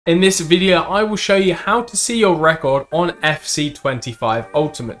In this video, I will show you how to see your record on FC25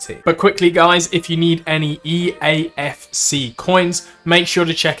 Ultimate Team. But quickly guys, if you need any EAFC coins, make sure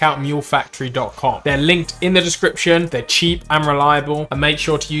to check out mulefactory.com. They're linked in the description, they're cheap and reliable, and make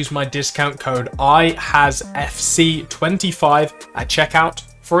sure to use my discount code IHASFC25 at checkout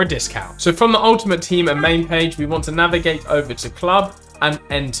for a discount. So from the Ultimate Team and main page, we want to navigate over to Club and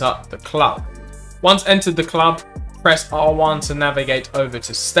enter the club. Once entered the club, press R1 to navigate over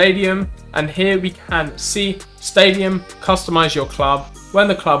to Stadium, and here we can see Stadium, customize your club, when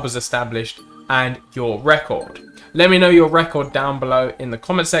the club was established, and your record. Let me know your record down below in the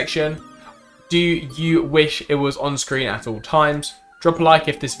comment section. Do you wish it was on screen at all times? Drop a like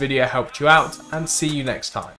if this video helped you out, and see you next time.